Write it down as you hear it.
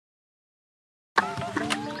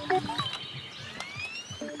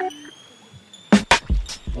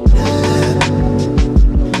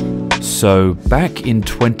So back in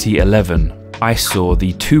 2011, I saw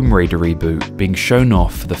the Tomb Raider reboot being shown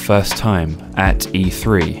off for the first time at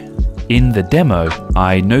E3. In the demo,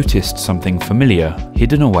 I noticed something familiar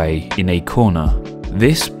hidden away in a corner.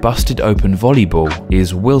 This busted open volleyball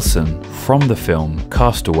is Wilson from the film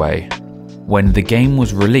Castaway. When the game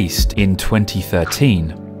was released in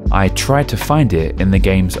 2013, I tried to find it in the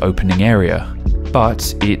game's opening area,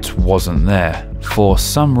 but it wasn't there. For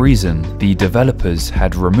some reason, the developers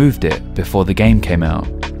had removed it before the game came out.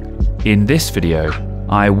 In this video,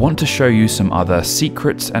 I want to show you some other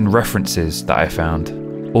secrets and references that I found,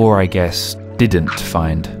 or I guess didn't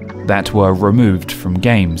find, that were removed from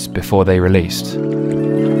games before they released.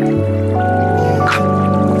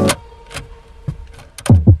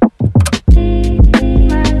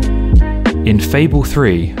 In Fable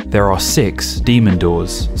 3, there are 6 demon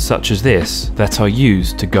doors, such as this, that are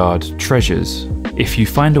used to guard treasures. If you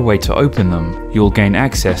find a way to open them, you'll gain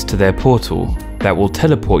access to their portal that will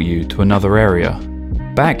teleport you to another area.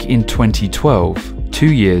 Back in 2012,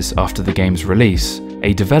 2 years after the game's release,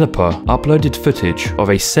 a developer uploaded footage of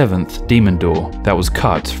a 7th demon door that was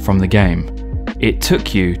cut from the game. It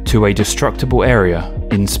took you to a destructible area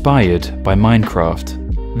inspired by Minecraft.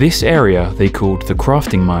 This area they called the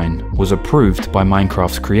Crafting Mine was approved by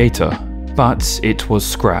Minecraft's creator, but it was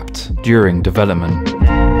scrapped during development.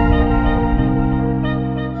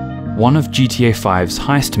 One of GTA 5's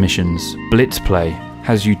heist missions, Blitzplay,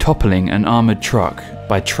 has you toppling an armoured truck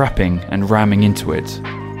by trapping and ramming into it.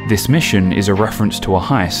 This mission is a reference to a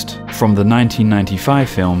heist from the 1995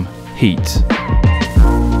 film Heat.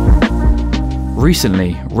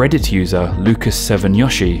 Recently, Reddit user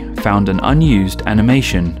Lucas7Yoshi found an unused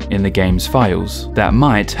animation in the game's files that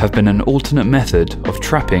might have been an alternate method of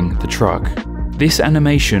trapping the truck. This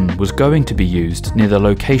animation was going to be used near the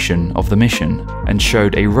location of the mission and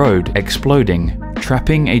showed a road exploding,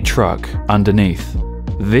 trapping a truck underneath.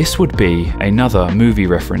 This would be another movie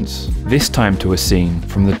reference, this time to a scene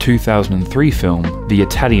from the 2003 film The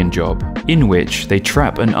Italian Job, in which they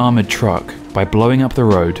trap an armoured truck by blowing up the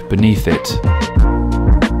road beneath it.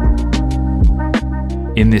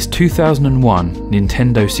 In this 2001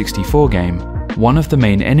 Nintendo 64 game, one of the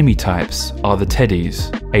main enemy types are the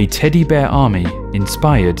Teddies, a teddy bear army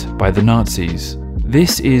inspired by the Nazis.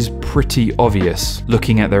 This is pretty obvious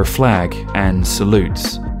looking at their flag and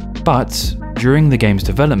salutes, but during the game's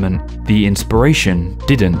development, the inspiration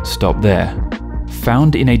didn't stop there.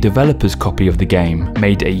 Found in a developer's copy of the game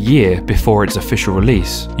made a year before its official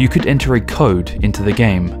release, you could enter a code into the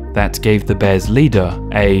game that gave the bear's leader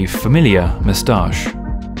a familiar moustache.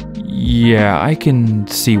 Yeah, I can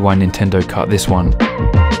see why Nintendo cut this one.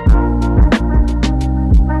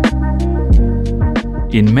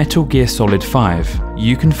 In Metal Gear Solid 5,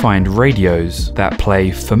 you can find radios that play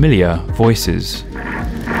familiar voices. But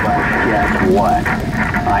guess what?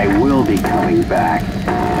 I will be coming back.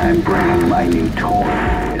 I'm bringing my new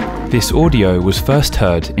toy. This audio was first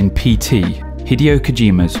heard in PT, Hideo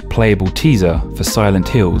Kojima's playable teaser for Silent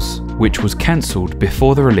Hills, which was cancelled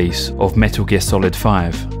before the release of Metal Gear Solid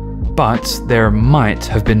 5. But there might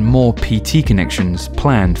have been more PT connections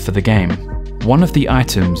planned for the game. One of the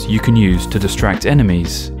items you can use to distract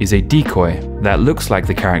enemies is a decoy that looks like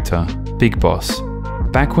the character Big Boss.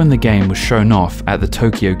 Back when the game was shown off at the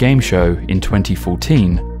Tokyo Game Show in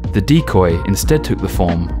 2014, the decoy instead took the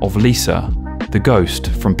form of Lisa, the ghost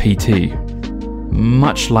from PT.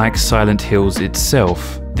 Much like Silent Hills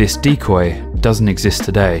itself, this decoy doesn't exist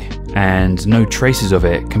today, and no traces of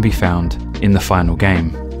it can be found in the final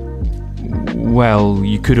game. Well,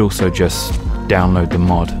 you could also just download the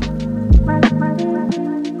mod.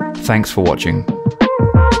 Thanks for watching.